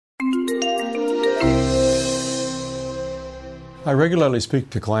I regularly speak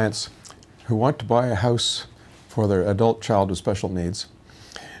to clients who want to buy a house for their adult child with special needs.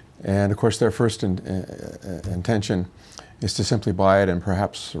 And of course their first intention is to simply buy it and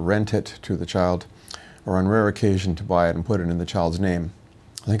perhaps rent it to the child, or on rare occasion to buy it and put it in the child's name.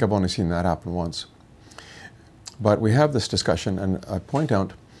 I think I've only seen that happen once. But we have this discussion, and I point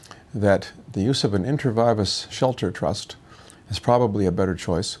out that the use of an Inter Vivos Shelter Trust is probably a better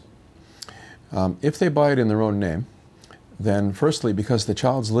choice. If they buy it in their own name, then firstly, because the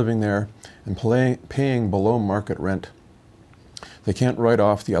child's living there and paying below market rent, they can't write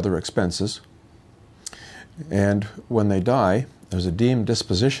off the other expenses. And when they die, there's a deemed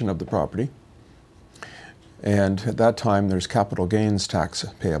disposition of the property. And at that time, there's capital gains tax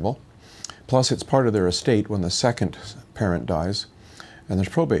payable. Plus, it's part of their estate when the second parent dies. And there's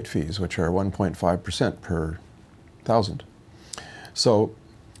probate fees, which are 1.5% per thousand. So,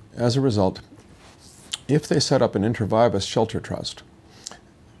 as a result, if they set up an Inter Vivos Shelter Trust,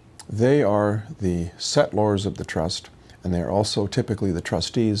 they are the settlors of the trust, and they are also typically the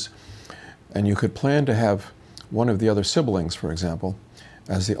trustees. And you could plan to have one of the other siblings, for example,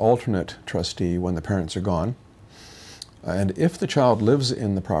 as the alternate trustee when the parents are gone. And if the child lives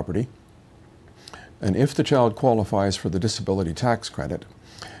in the property, and if the child qualifies for the disability tax credit,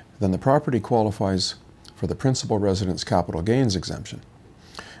 then the property qualifies for the principal residence capital gains exemption,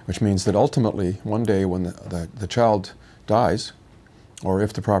 which means that ultimately, one day when the child dies, or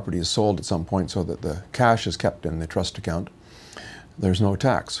if the property is sold at some point so that the cash is kept in the trust account, there's no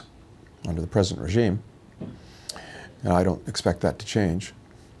tax under the present regime. And I don't expect that to change.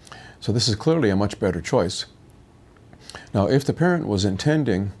 So this is clearly a much better choice. Now, if the parent was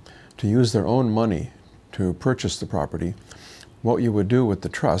intending to use their own money to purchase the property, what you would do with the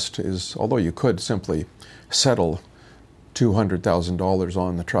trust is, although you could simply settle $200,000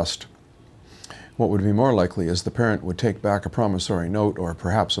 on the trust, what would be more likely is the parent would take back a promissory note or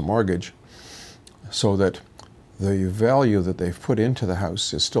perhaps a mortgage so that the value that they've put into the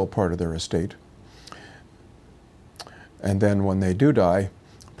house is still part of their estate. And then when they do die,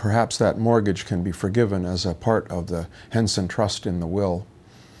 perhaps that mortgage can be forgiven as a part of the Henson Trust in the will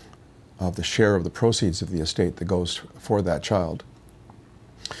of the share of the proceeds of the estate that goes for that child.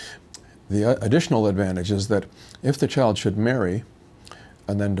 The additional advantage is that if the child should marry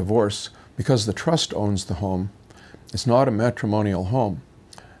and then divorce, because the trust owns the home, it's not a matrimonial home.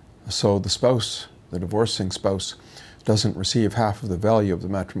 So the spouse, the divorcing spouse, doesn't receive half of the value of the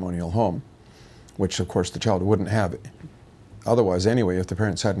matrimonial home, which of course the child wouldn't have otherwise anyway if the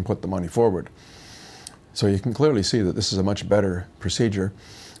parents hadn't put the money forward. So you can clearly see that this is a much better procedure.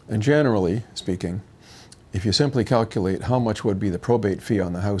 And generally speaking, if you simply calculate how much would be the probate fee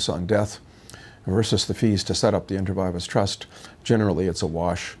on the house on death versus the fees to set up the Inter Vivos Trust, generally it's a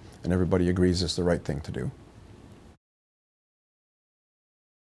wash, and everybody agrees it's the right thing to do.